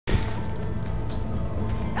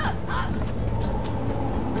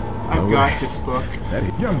got this book.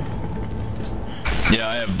 Yeah,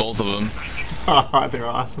 I have both of them. Haha, they're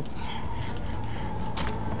awesome.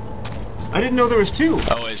 I didn't know there was two.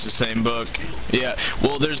 Oh, it's the same book. Yeah.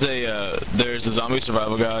 Well, there's a zombie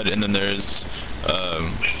survival guide, and then there's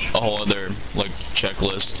a whole other like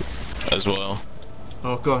checklist as well.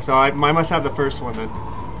 Oh, God. So I must have the first one then.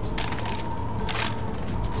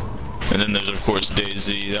 And then there's of course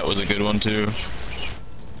DayZ. That was a good one too.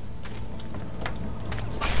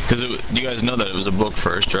 Because you guys know that it was a book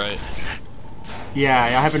first, right? Yeah, I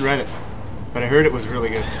haven't read it, but I heard it was really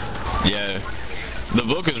good. Yeah. The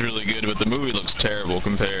book is really good, but the movie looks terrible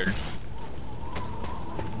compared.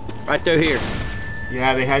 Right through here.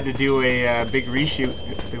 Yeah, they had to do a big reshoot.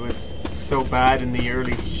 It was so bad in the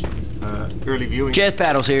early viewing. Chest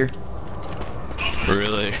paddles here.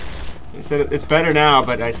 Really? They said it's better now,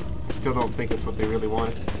 but I still don't think it's what they really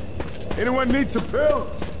wanted. Anyone need some pills?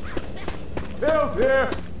 Pills here.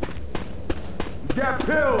 Got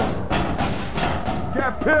pills.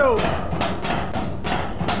 Got pills.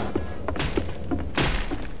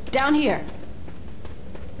 Down here.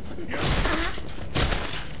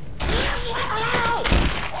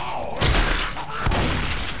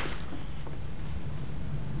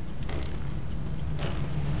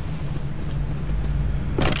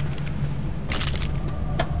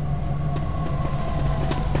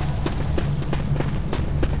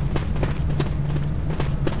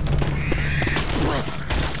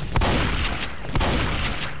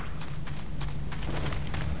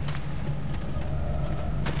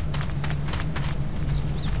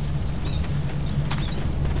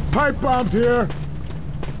 Pipe bombs here.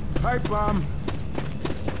 Pipe bomb.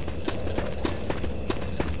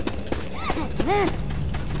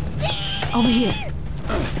 Over here.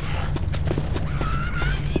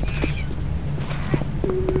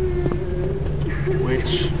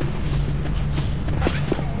 Which?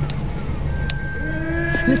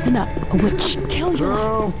 Listen up. A witch. Kill your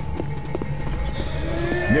Girl.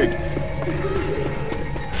 Nick.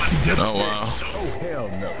 Oh wow. Oh hell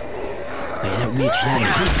no. Man, that witch that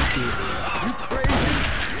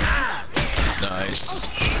Nice.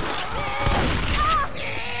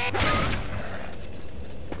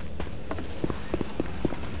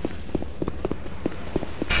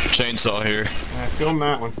 Chainsaw here. I film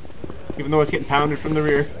that one, even though it's getting pounded from the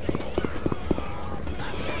rear.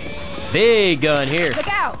 big gun here.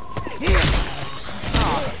 Look out!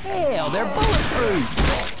 Oh, hell, they're bulletproof.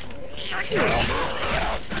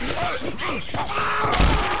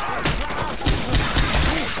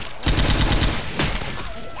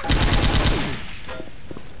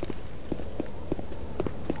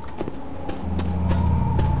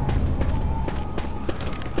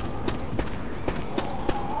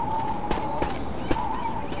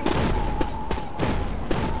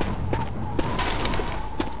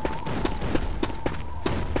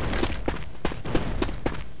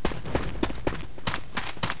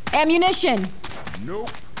 Ammunition!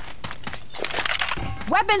 Nope.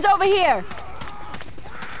 Weapons over here!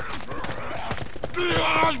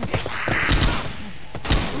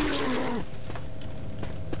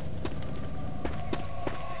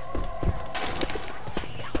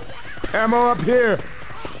 Ammo up here.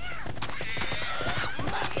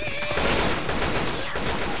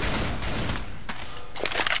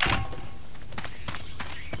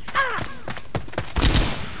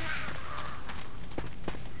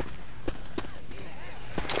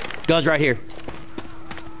 Guns right here.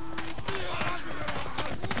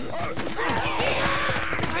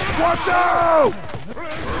 Watch out!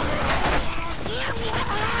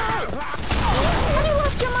 Have you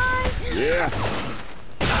lost your mind? Yeah.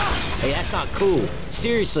 Hey, that's not cool.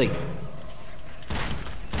 Seriously.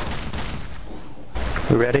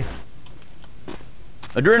 We ready?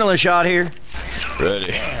 Adrenaline shot here.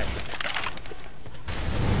 Ready.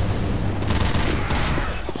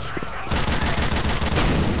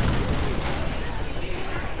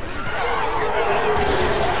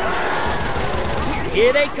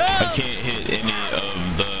 Here they come! I can't hit any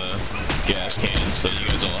of the gas cans, so you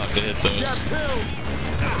guys all have to hit those.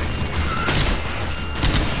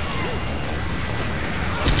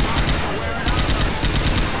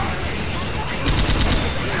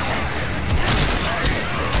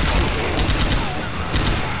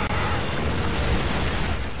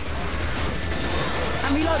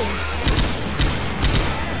 I'm reloading.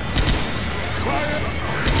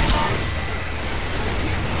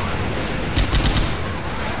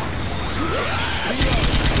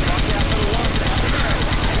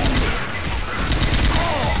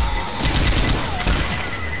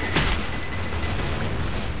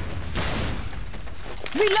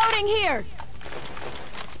 Reloading here!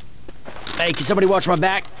 Hey, can somebody watch my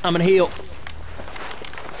back? I'm gonna heal.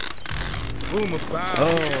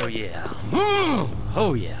 Oh, yeah.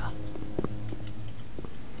 Oh, yeah.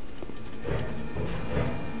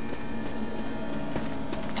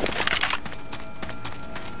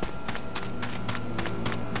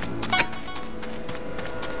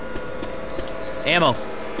 Ammo.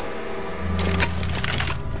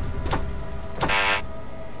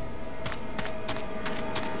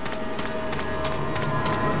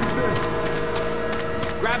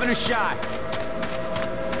 Grabbing a shot.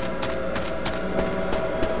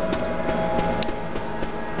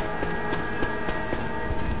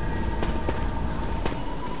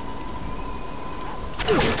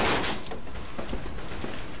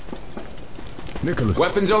 Nicholas.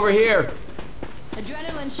 Weapons over here.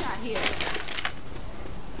 Adrenaline shot here.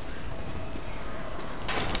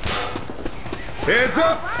 Heads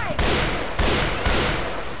up!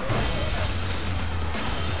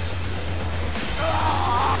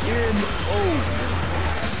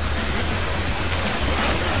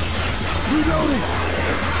 Reloading!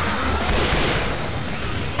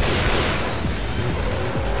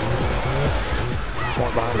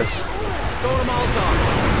 One behind us. Throw them all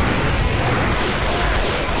off.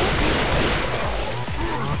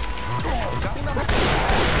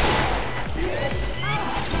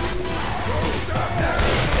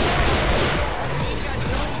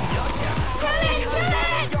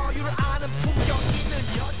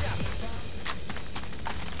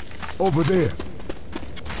 Over there.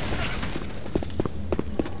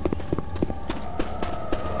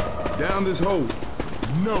 Down this hole.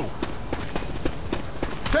 No.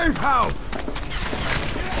 Safe house.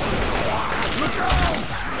 Look out!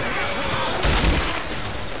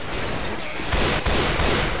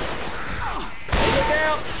 Look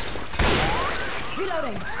out!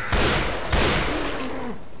 Reloading.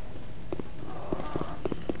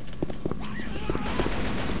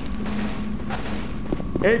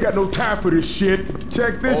 Ain't got no time for this shit.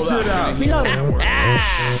 Check this shit out. Reloading.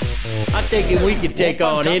 I'm thinking we could take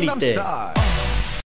on anything.